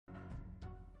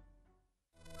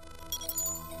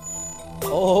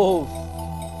오.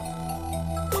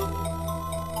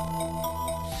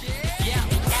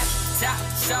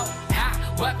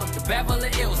 Welcome to Beverly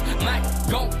Ills. Might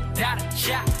go down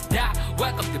shot down.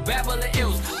 Welcome to Beverly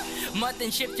Ills.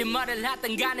 뭐든 쉽지 뭐를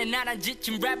하든 간에 나란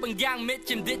지침 랩은 그냥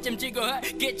미침 뒤침 지고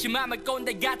헛기침하면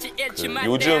꼰대같이 일침할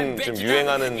요즘 좀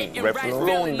유행하는 랩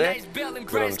플로우인데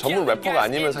그런 전문 래퍼가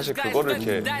아니면 사실 그거를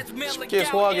이렇게 쉽게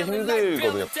소화하기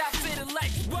힘들거든요.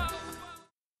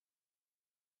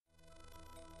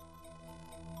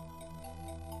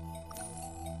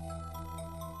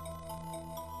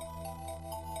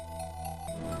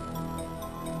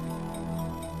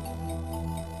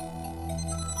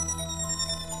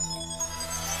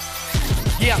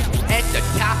 Yeah, at the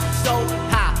top, so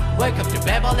high. Welcome to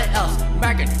Beverly Ills.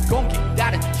 말은 공기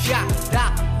다른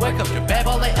샤다. Welcome to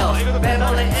Beverly Ills.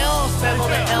 Beverly Ills,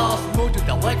 Beverly Ills. 모두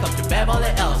다 welcome to Beverly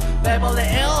Ills. Beverly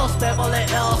Ills, Beverly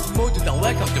Ills. 모두 다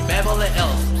welcome to Beverly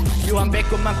Ills. 유한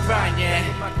백구만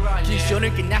grind,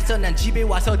 기쇼는 끝나서 난 집에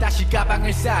와서 다시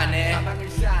가방을 싸네.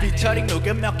 피처링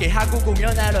녹음 몇 개 하고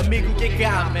공연하러 미국에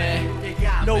가네.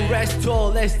 No rest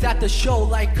all, let's start the show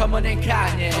like come on and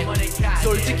Kanye.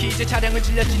 솔직히 이제 촬영은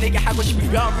질렸지 내가 하고 싶은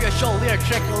건 real show, real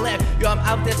track a lap. Yo I'm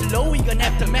out there slow, 이건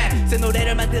aftermath. 새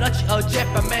노래를 만들었지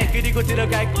어젯밤에 그리고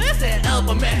들어갈 거야 새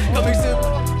앨범에. Coming soon,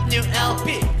 new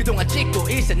LP. 그동안 찍고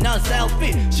있어 넌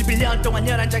selfie. 11년 동안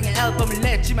 11장의 앨범을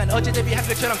냈지만 어제 데뷔한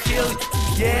것처럼 kill it.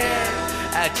 Yeah.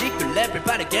 아직도 랩을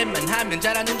빠르게만 하면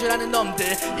잘하는 줄 아는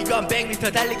놈들. 이건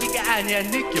 100m 달리기가 아니야.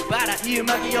 느껴봐라 이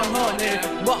음악의 영혼을.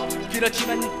 뭐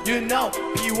그렇지만 you know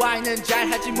BY는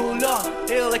잘하지 물론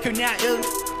일래 그냥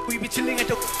We be chilling at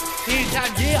the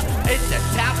time, yeah. It's the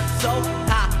top so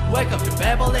high. Welcome to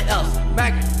Beverly Ills.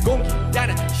 막 공기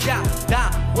다른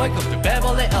샤다. Welcome to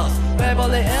Beverly Ills.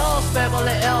 Beverly Ills,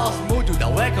 Beverly Ills. 모두 다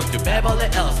welcome to Beverly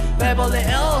Ills. Beverly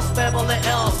Ills, Beverly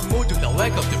Ills. 모두 다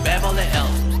welcome to Beverly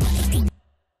Ills.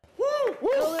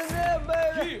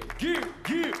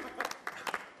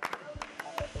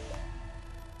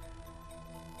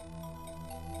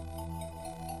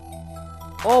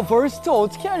 버스트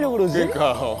어떻게 하려고 그러지?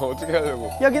 그러니까 어떻게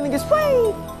하려고? 여기 있는 게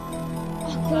스웨이!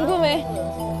 궁금해.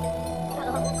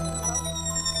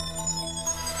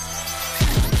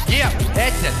 Yeah,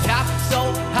 at the top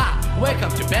so high.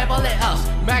 Welcome to Beverly Ills.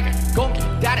 막은 공기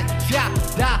다른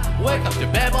샤다. Welcome to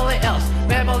Beverly Ills.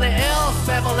 Beverly Ills,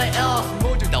 Beverly Ills.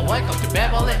 모두 다 welcome to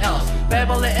Beverly Ills.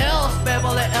 Beverly Ills,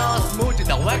 Beverly Ills. 모두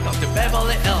다 welcome to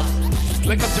Beverly Ills.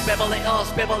 Welcome to Beverly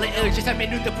Ills, Beverly Ills. 제 삶의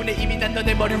눈 덕분에 이미 난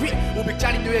너네 머리 위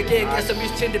 500짜리 누에게 계속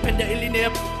미스 인디펜더 1,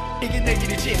 2네 이게 내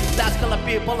길이지. Last color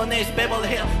beer, bolognese, Beverly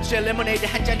Hills. Shell lemonade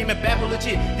한 잔이면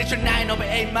배불르지. 대출 9 over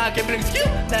 8, my gambling skill.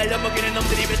 날 넘어가는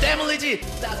놈들이 왜 때문이지.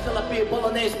 Last color beer,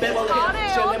 bolognese, Beverly Hills.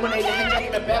 Shell lemonade 한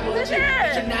잔이면 배불르지.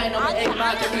 대출 9 over 8,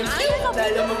 my gambling skill.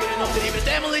 날 넘어가는 놈들이 왜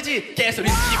때문이지. 개소리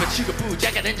집어치고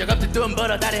부자가 된 적 없듯 돈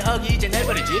벌어 달에 허기 이제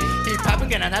내버리지. 힙합은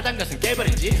가난하단 것은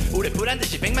깨버리지. 우리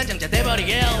불안듯이 100만 장자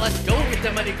돼버리게. Let's go get the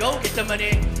money, go get the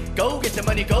money. Go get the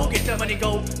money, go get the money,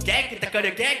 go.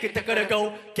 깨끗하거려, 깨끗하거려,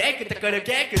 go. 깨끗하거려,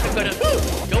 깨끗하거려.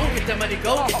 Go get the money,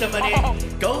 go get the money.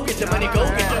 Go get the money, go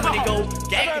get the money, go.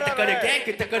 깨끗하거려,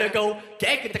 깨끗하거려, go.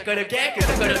 깨끗하거려,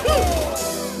 깨끗하거려.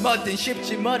 뭐든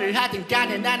쉽지 뭐를 하든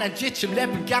간에 나는 지침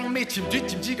랩은 그냥 미침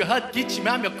뒤침 지가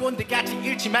헛기침하며 꼰대같이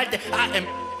일침할 때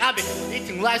I've been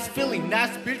eating lies, feeling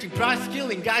nice, building price,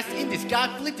 killing guys in the sky,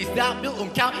 flip this down, build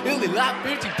on count, really life,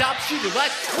 building top, shooting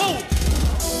right, whoa!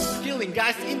 Killing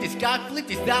guys in the sky, flip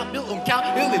this down, build on count,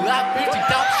 really life, building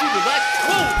top, shooting right,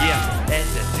 whoa! Yeah, at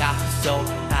the top, so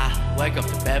high, welcome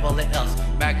to Beverly Ills,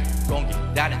 막 공기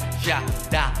다른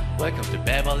샤다, welcome to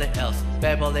Beverly Ills,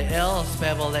 Beverly Ills,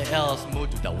 Beverly Ills,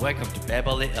 모두 다 welcome to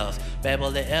Beverly Ills,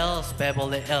 Beverly Ills,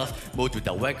 Beverly Ills, 모두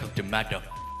다 welcome to mother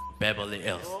Beverly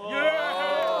Ills.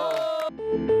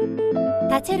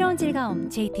 다채로운 즐거움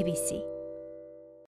JTBC